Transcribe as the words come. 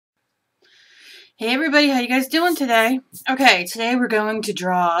Hey everybody, how you guys doing today? Okay, today we're going to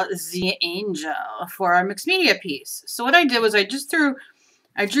draw the angel for our mixed media piece. So what I did was I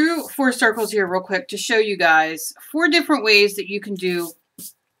drew 4 circles here real quick to show you guys 4 different ways that you can do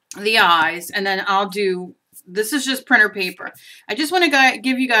the eyes, and then this is just printer paper. I just want to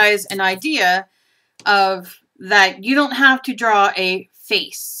give you guys an idea of that you don't have to draw a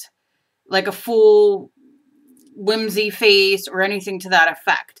face, like a full whimsy face or anything to that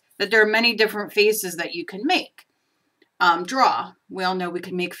effect. That there are many different faces that you can make. Draw. We all know we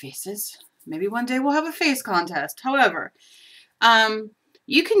can make faces. Maybe one day we'll have a face contest. However,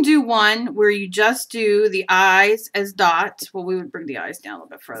 you can do one where you just do the eyes as dots. Well, we would bring the eyes down a little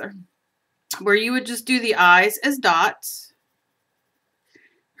bit further. Where you would just do the eyes as dots.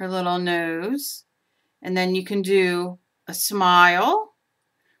 Her little nose. And then you can do a smile.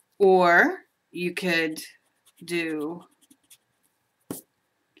 Or you could do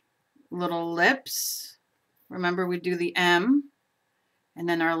little lips. Remember, we do the M and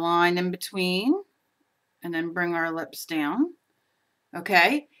then our line in between and then bring our lips down.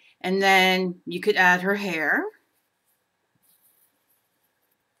 Okay, and then you could add her hair,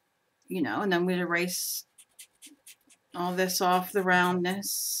 you know, and then we'd erase all this off the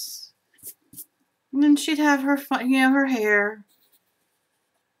roundness. And then she'd have her, her hair.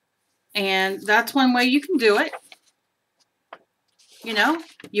 And that's one way you can do it. You know,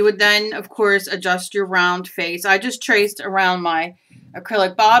 you would then, of course, adjust your round face. I just traced around my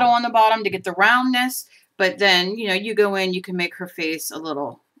acrylic bottle on the bottom to get the roundness. But then, you know, you go in, you can make her face a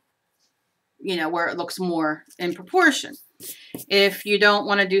little, you know, where it looks more in proportion. If you don't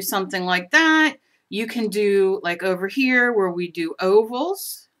want to do something like that, you can do like over here where we do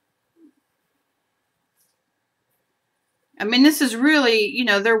ovals. I mean, this is really, you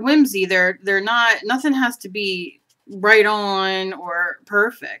know, they're whimsy. They're not, nothing has to be right on or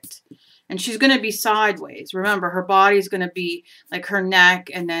perfect. And she's going to be sideways. Remember, her body's going to be like her neck,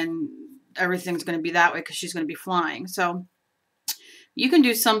 and then everything's going to be that way because she's going to be flying. So you can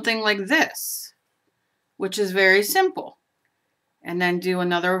do something like this, which is very simple. And then do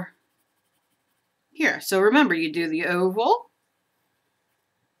another here. So remember, you do the oval,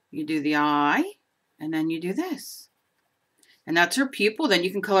 you do the eye, and then you do this. And that's her pupil. Then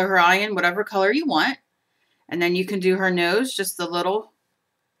you can color her eye in whatever color you want. And then you can do her nose, just the little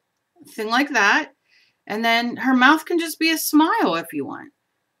thing like that. And then her mouth can just be a smile if you want.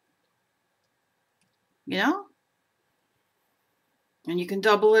 You know? And you can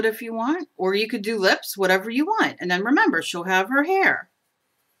double it if you want. Or you could do lips, whatever you want. And then remember, she'll have her hair.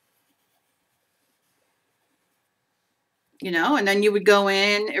 You know? And then you would go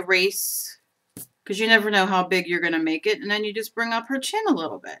in, erase, because you never know how big you're going to make it. And then you just bring up her chin a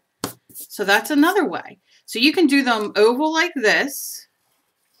little bit. So that's another way. So you can do them oval like this.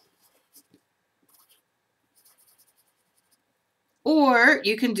 Or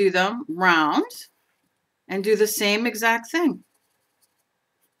you can do them round and do the same exact thing.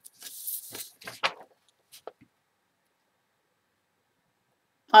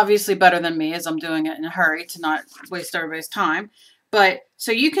 Obviously better than me, as I'm doing it in a hurry to not waste everybody's time. But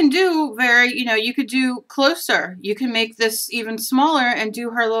so you can do you could do closer. You can make this even smaller and do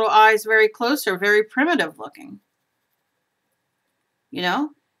her little eyes very closer, very primitive looking. You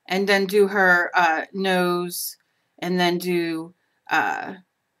know? And then do her nose, and then do,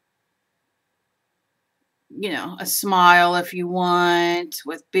 you know, a smile if you want,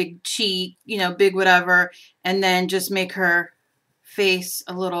 with big cheek, you know, big whatever. And then just make her face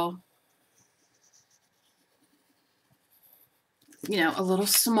a little, you know, a little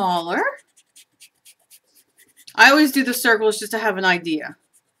smaller. I always do the circles just to have an idea.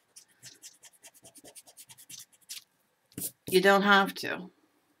 You don't have to.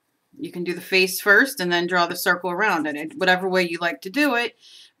 You can do the face first and then draw the circle around it, whatever way you like to do it.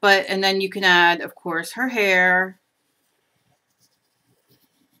 And then you can add, of course, her hair,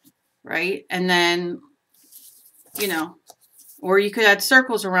 right? And then, you know, or you could add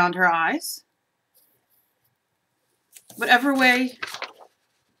circles around her eyes. Whatever way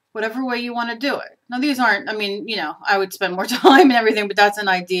you want to do it. Now, these aren't, I mean, you know, I would spend more time and everything, but that's an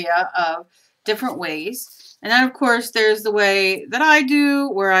idea of different ways. And then, of course, there's the way that I do,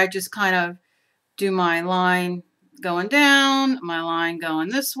 where I just kind of do my line going down, my line going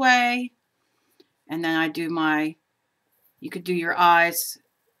this way, and then I do you could do your eyes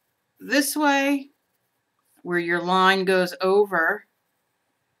this way, where your line goes over,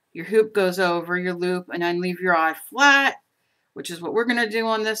 your hoop goes over your loop, and then leave your eye flat, which is what we're going to do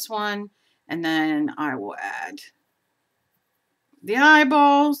on this one. And then I will add the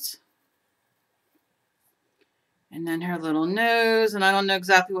eyeballs. And then her little nose, and I don't know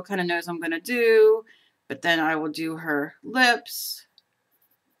exactly what kind of nose I'm going to do, but then I will do her lips.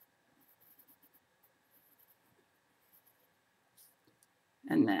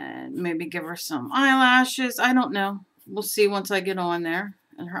 And then maybe give her some eyelashes. I don't know. We'll see once I get on there.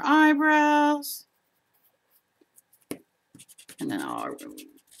 And her eyebrows. And then I'll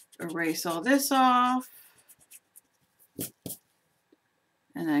erase all this off.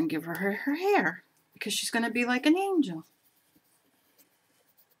 And then give her her hair, because she's going to be like an angel.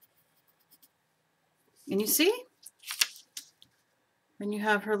 And you see? Then you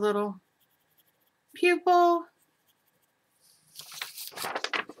have her little pupil.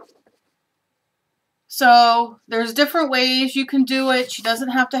 So there's different ways you can do it. She doesn't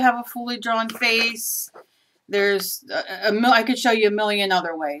have to have a fully drawn face. There's I could show you a million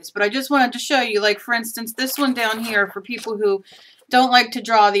other ways, but I just wanted to show you, like, for instance, this one down here for people who don't like to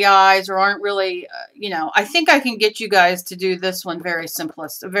draw the eyes or aren't really, you know, I think I can get you guys to do this one very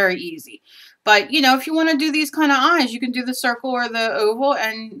simplest, very easy. But, you know, if you want to do these kind of eyes, you can do the circle or the oval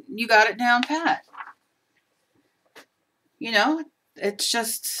and you got it down pat. You know, it's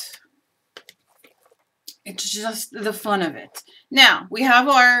just the fun of it. Now, we have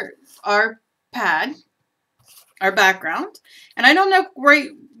our pad, our background, and I don't know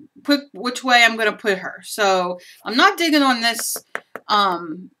which way I'm going to put her. So I'm not digging on this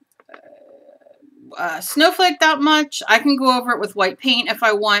snowflake that much. I can go over it with white paint if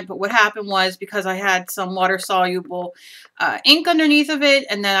I want, but what happened was, because I had some water-soluble ink underneath of it,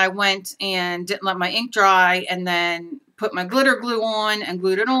 and then I went and didn't let my ink dry, and then put my glitter glue on and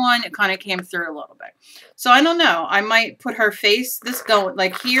glued it on, it kind of came through a little bit. So I don't know. I might put her face this going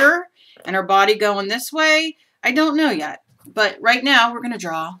like here and her body going this way. I don't know yet. But right now we're going to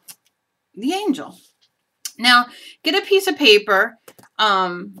draw the angel. Now, get a piece of paper.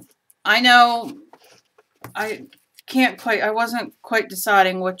 I know I wasn't quite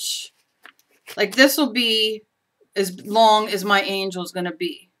deciding which, like, this will be as long as my angel is going to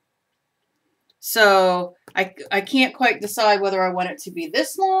be. So I can't quite decide whether I want it to be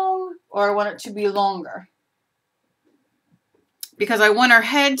this long or I want it to be longer. Because I want her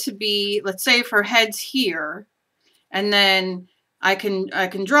head to be, let's say if her head's here, and then I can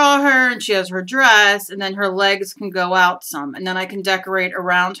draw her and she has her dress, and then her legs can go out some, and then I can decorate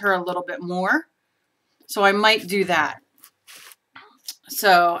around her a little bit more. So I might do that.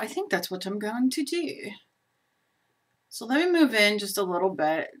 So I think that's what I'm going to do. So let me move in just a little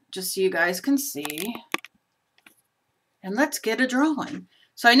bit, just so you guys can see. And let's get a drawing.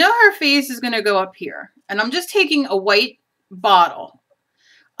 So I know her face is going to go up here. And I'm just taking a white bottle.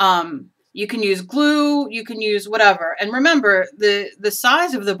 You can use glue, you can use whatever. And remember, the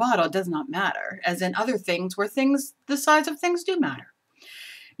size of the bottle does not matter, as in other things where the size of things do matter.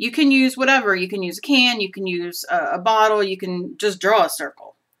 You can use whatever. You can use a can, you can use a bottle, you can just draw a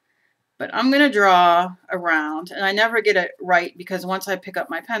circle. But I'm going to draw around, and I never get it right because once I pick up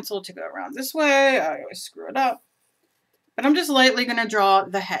my pencil to go around this way, I always screw it up. But I'm just lightly going to draw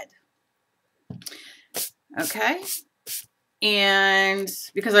the head. Okay? And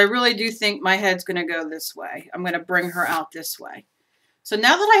because I really do think my head's going to go this way, I'm going to bring her out this way. So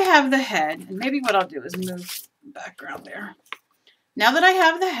now that I have the head, and maybe what I'll do is move the background there. Now that I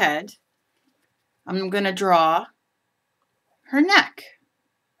have the head, I'm going to draw her neck.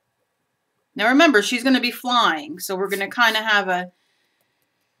 Now remember, she's going to be flying, so we're going to kind of have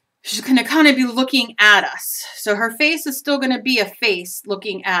she's going to kind of be looking at us. So her face is still going to be a face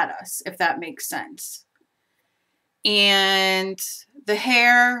looking at us, if that makes sense. And the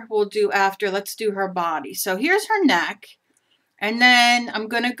hair we'll do after. Let's do her body. So here's her neck, and then I'm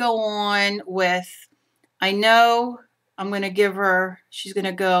going to go on with, I know I'm going to give her, she's going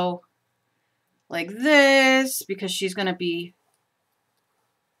to go like this because she's going to be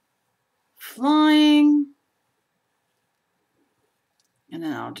flying. And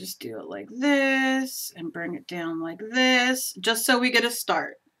then I'll just do it like this and bring it down like this, just so we get a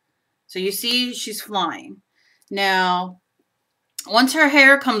start. So you see she's flying. Now, once her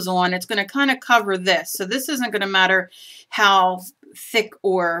hair comes on, it's going to kind of cover this. So this isn't going to matter how thick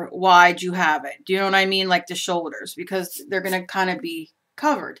or wide you have it. Do you know what I mean? Like the shoulders, because they're going to kind of be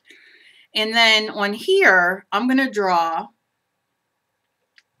covered. And then on here, I'm going to draw,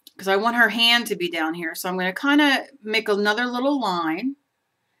 because I want her hand to be down here. So I'm going to kind of make another little line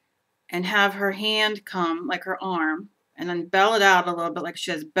and have her hand come like her arm, and then bell it out a little bit like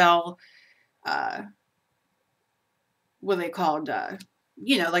she has bell, what are they called?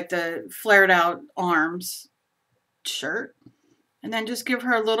 You know, like the flared out arms shirt. And then just give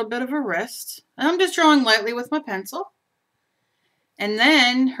her a little bit of a wrist. And I'm just drawing lightly with my pencil. And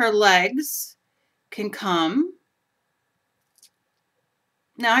then her legs can come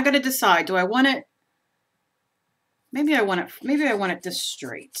Now I got to decide, do I want it, maybe I want it this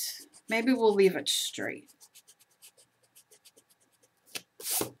straight. Maybe we'll leave it straight.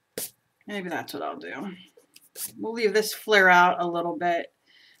 Maybe that's what I'll do. We'll leave this flare out a little bit,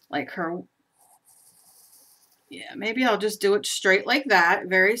 like her. Yeah, maybe I'll just do it straight like that,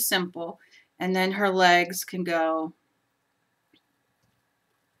 very simple. And then her legs can go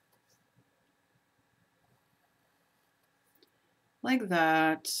like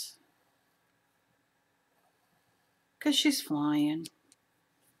that, because she's flying.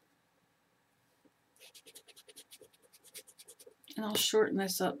 And I'll shorten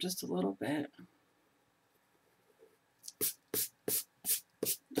this up just a little bit.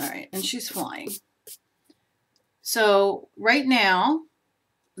 All right, and she's flying. So right now,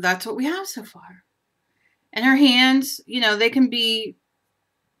 that's what we have so far. And her hands, you know, they can be,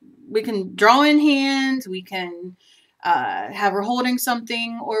 we can draw in hands, we can have her holding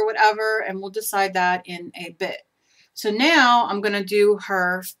something or whatever, and we'll decide that in a bit. So now I'm going to do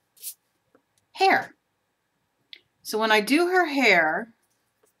her hair. So when I do her hair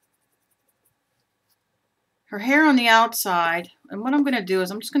on the outside, and what I'm going to do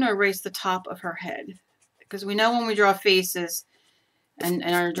is I'm just going to erase the top of her head, because we know when we draw faces and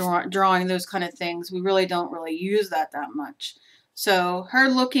are drawing those kind of things, we really don't really use that much. So her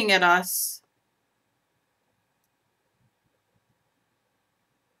looking at us,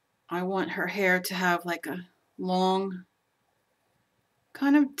 I want her hair to have like a long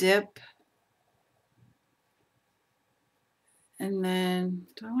kind of dip. And then,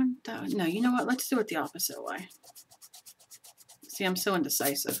 do I want that? No, you know what? Let's do it the opposite way. See, I'm so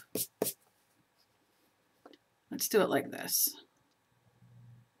indecisive. Let's do it like this.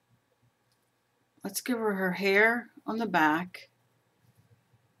 Let's give her hair on the back.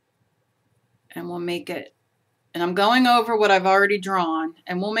 And we'll make it, and I'm going over what I've already drawn,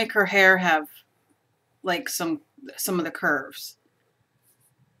 and we'll make her hair have like some of the curves.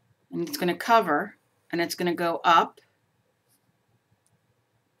 And it's going to cover, and it's going to go up.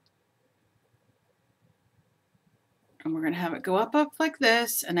 And we're going to have it go up like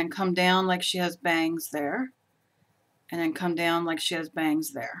this, and then come down like she has bangs there. And then come down like she has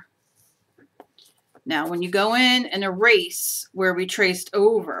bangs there. Now, when you go in and erase where we traced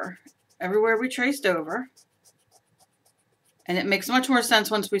over, everywhere we traced over, and it makes much more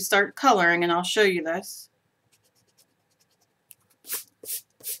sense once we start coloring, and I'll show you this.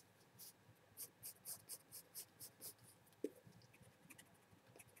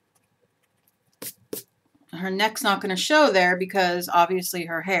 Her neck's not going to show there because obviously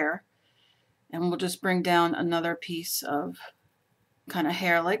her hair. And we'll just bring down another piece of kind of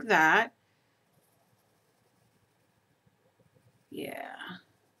hair like that. Yeah.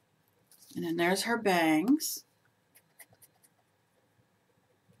 And then there's her bangs.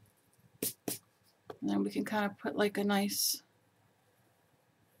 And then we can kind of put like a nice,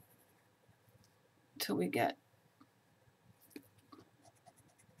 till we get,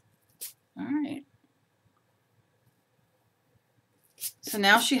 all right. So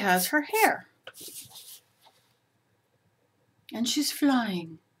now she has her hair. And she's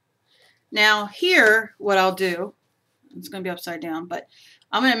flying. Now here, what I'll do, it's going to be upside down, but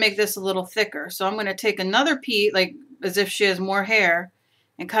I'm going to make this a little thicker. So I'm going to take another piece, like as if she has more hair,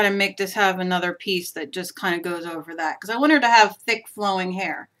 and kind of make this have another piece that just kind of goes over that. Because I want her to have thick flowing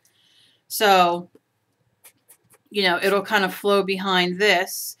hair. So, you know, it'll kind of flow behind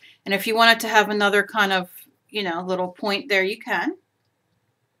this. And if you want it to have another kind of, you know, little point there, you can.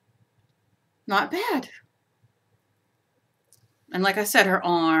 Not bad. And like I said, her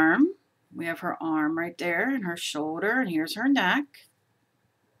arm, we have her arm right there, and her shoulder, and here's her neck.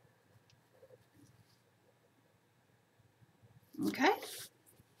 Okay.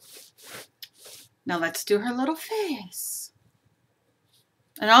 Now let's do her little face.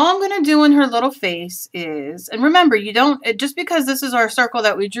 And all I'm going to do in her little face is, and remember, you don't, just because this is our circle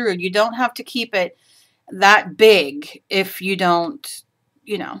that we drew, you don't have to keep it that big if you don't,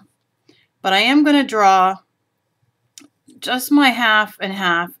 you know. But I am going to draw just my half and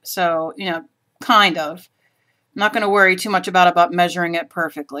half, so, you know, kind of. I'm not going to worry too much about measuring it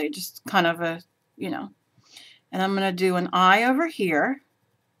perfectly, just kind of a, you know. And I'm going to do an eye over here,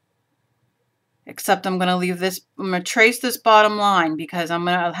 except I'm going to leave this, I'm going to trace this bottom line because I'm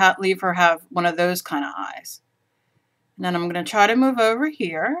going to leave her have one of those kind of eyes. And then I'm going to try to move over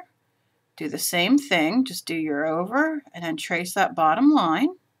here, do the same thing, just do your over, and then trace that bottom line.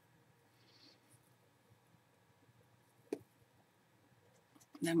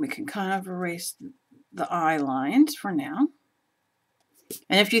 Then we can kind of erase the eye lines for now.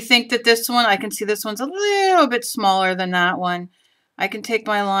 And if you think that this one, I can see this one's a little bit smaller than that one, I can take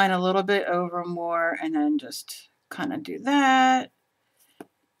my line a little bit over more and then just kind of do that.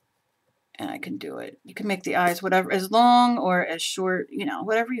 And I can do it. You can make the eyes whatever, as long or as short, you know,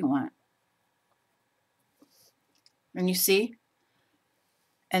 whatever you want. And you see?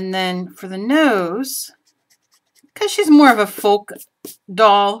 And then for the nose, because she's more of a folk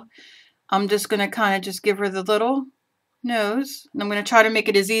doll, I'm just going to kind of just give her the little nose. And I'm going to try to make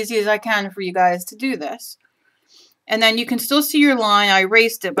it as easy as I can for you guys to do this. And then you can still see your line. I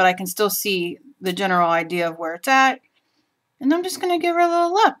erased it, but I can still see the general idea of where it's at. And I'm just going to give her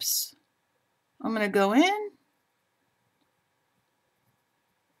little lips. I'm going to go in.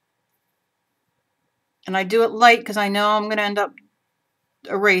 And I do it light because I know I'm going to end up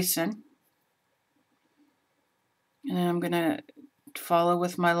erasing. And then I'm going to follow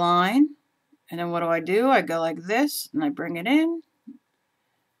with my line. And then what do? I go like this and I bring it in.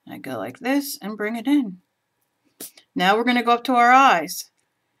 I go like this and bring it in. Now we're going to go up to our eyes.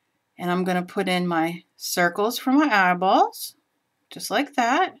 And I'm going to put in my circles for my eyeballs. Just like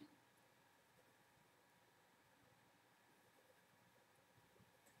that.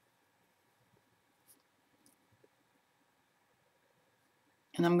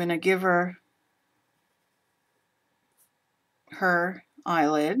 And I'm going to give her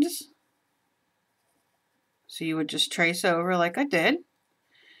eyelids. So you would just trace over like I did.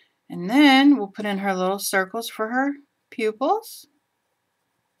 And then we'll put in her little circles for her pupils.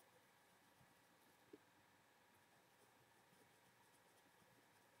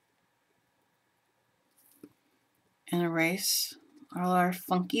 And erase all our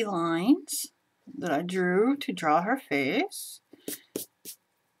funky lines that I drew to draw her face.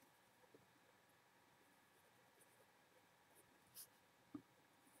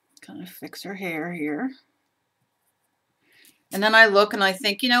 Kind of fix her hair here. And then I look and I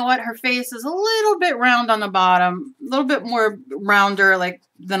think, you know what? Her face is a little bit round on the bottom, a little bit more rounder like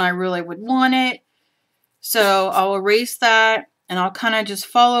than I really would want it. So I'll erase that and I'll kind of just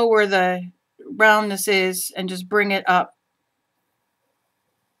follow where the roundness is and just bring it up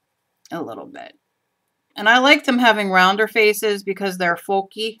a little bit. And I like them having rounder faces because they're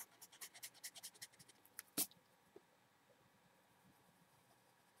folky.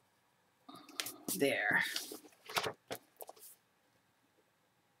 There.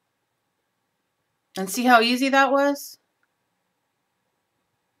 And see how easy that was?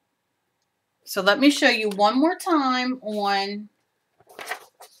 So let me show you one more time on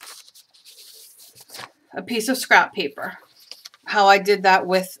a piece of scrap paper. How I did that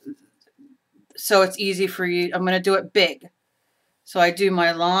with, so it's easy for you. I'm going to do it big. So I do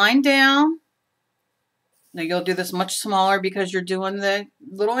my line down. Now you'll do this much smaller because you're doing the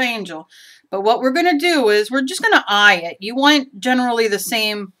little angel. But what we're going to do is we're just going to eye it. You want generally the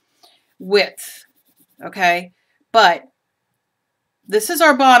same width. Okay, but this is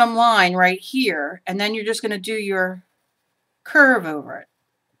our bottom line right here, and then you're just going to do your curve over it.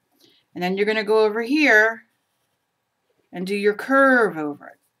 And then you're going to go over here and do your curve over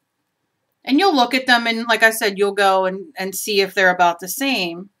it. And you'll look at them, and like I said, you'll go and see if they're about the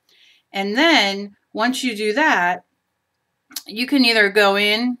same. And then once you do that, you can either go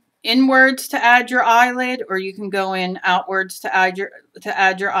inwards to add your eyelid, or you can go in outwards to add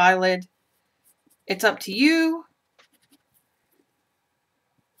your eyelid. It's up to you.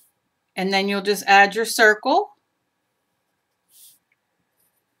 And then you'll just add your circle.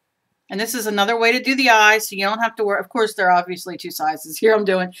 And this is another way to do the eyes, so you don't have to worry. Of course, there are obviously two sizes here I'm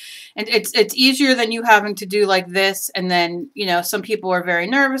doing. And it's easier than you having to do like this. And then, you know, some people are very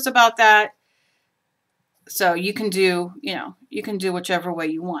nervous about that. So you can do, you know, you can do whichever way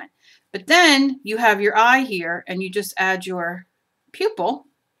you want. But then you have your eye here, and you just add your pupil,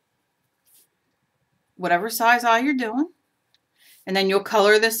 whatever size eye you're doing. And then you'll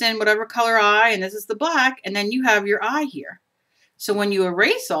color this in whatever color eye, and this is the black, and then you have your eye here. So when you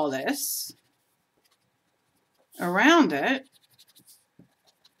erase all this around it,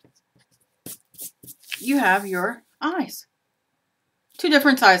 you have your eyes. Two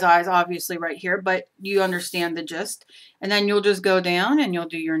different size eyes, obviously, right here, but you understand the gist. And then you'll just go down and you'll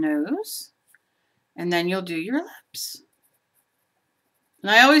do your nose, and then you'll do your lips. And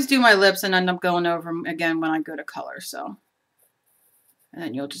I always do my lips and end up going over them again when I go to color, so. And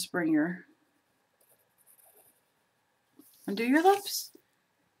then you'll just bring your, and do your lips.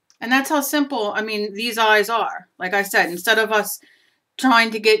 And that's how simple, I mean, these eyes are. Like I said, instead of us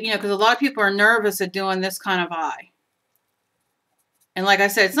trying to get, you know, because a lot of people are nervous at doing this kind of eye. And like I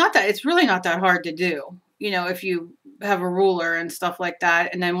said, it's really not that hard to do, you know, if you have a ruler and stuff like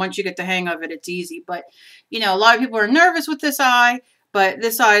that. And then once you get the hang of it, it's easy. But, you know, a lot of people are nervous with this eye, but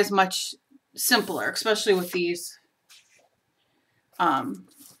this eye is much simpler, especially with these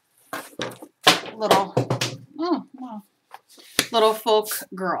little, oh, wow, little folk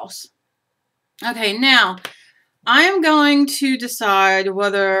girls. Okay, now I am going to decide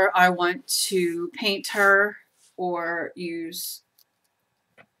whether I want to paint her or use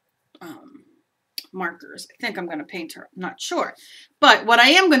markers. I think I'm going to paint her. I'm not sure. But what I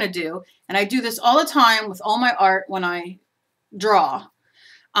am going to do, and I do this all the time with all my art when I draw,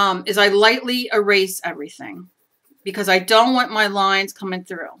 is I lightly erase everything because I don't want my lines coming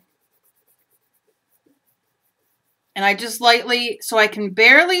through. And I just lightly, so I can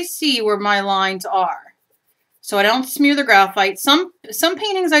barely see where my lines are. So I don't smear the graphite. Some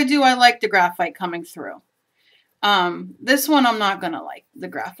paintings I do, I like the graphite coming through. This one I'm not going to like the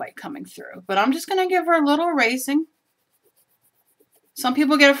graphite coming through. But I'm just going to give her a little erasing. Some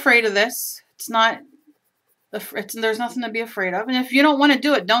people get afraid of this. It's not, there's nothing to be afraid of. And if you don't want to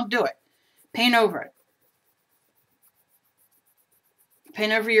do it, don't do it. Paint over it.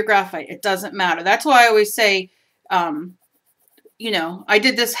 Paint over your graphite. It doesn't matter. That's why I always say, you know, I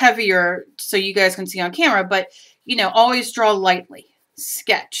did this heavier so you guys can see on camera, but, you know, always draw lightly.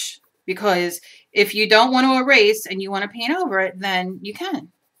 Sketch. Because if you don't want to erase and you want to paint over it, then you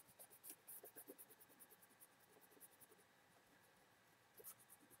can.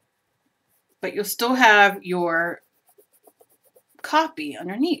 But you'll still have your copy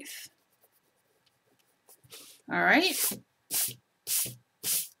underneath. All right.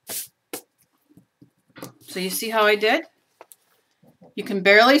 So you see how I did? You can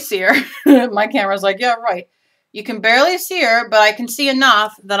barely see her. My camera's like, yeah, right. You can barely see her, but I can see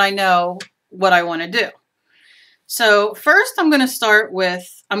enough that I know what I want to do. So first I'm going to start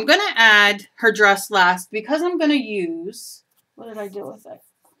with, I'm going to add her dress last because I'm going to use, what did I do with it?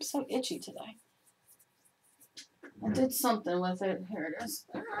 I'm so itchy today. I did something with it. Here it is.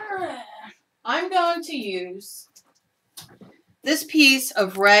 I'm going to use this piece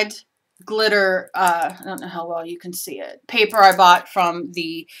of red glitter, I don't know how well you can see it, paper I bought from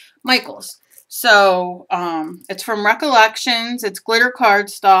the Michaels. So it's from Recollections. It's glitter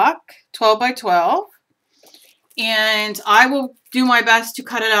cardstock, 12 by 12. And I will do my best to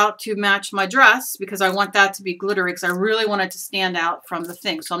cut it out to match my dress because I want that to be glittery because I really want it to stand out from the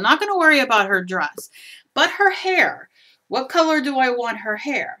thing. So I'm not going to worry about her dress. But her hair, what color do I want her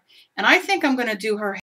hair? And I think I'm going to do her